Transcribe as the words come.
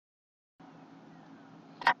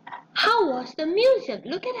How was the museum?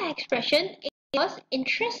 Look at the expression. It was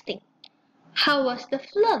interesting. How was the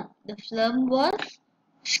film? The film was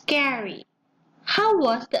scary. How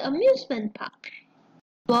was the amusement park?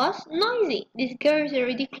 It was noisy. This girl is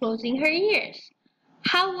already closing her ears.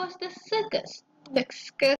 How was the circus? The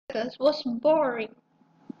circus was boring.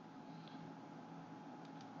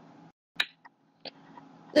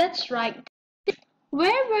 Let's write.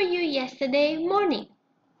 Where were you yesterday morning?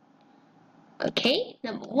 Okay,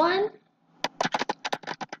 number 1.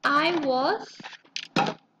 I was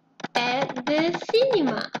at the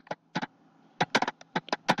cinema.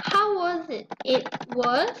 How was it? It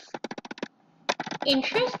was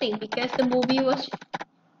interesting because the movie was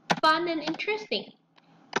fun and interesting.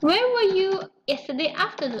 Where were you yesterday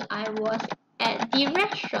afternoon? I was at the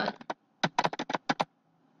restaurant.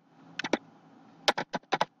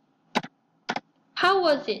 How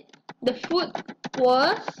was it? The food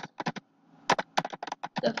was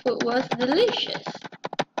delicious.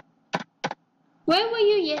 Where were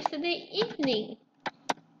you yesterday evening?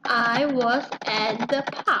 I was at the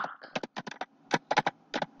park.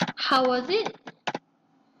 How was it?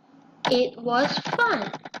 It was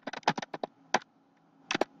fun.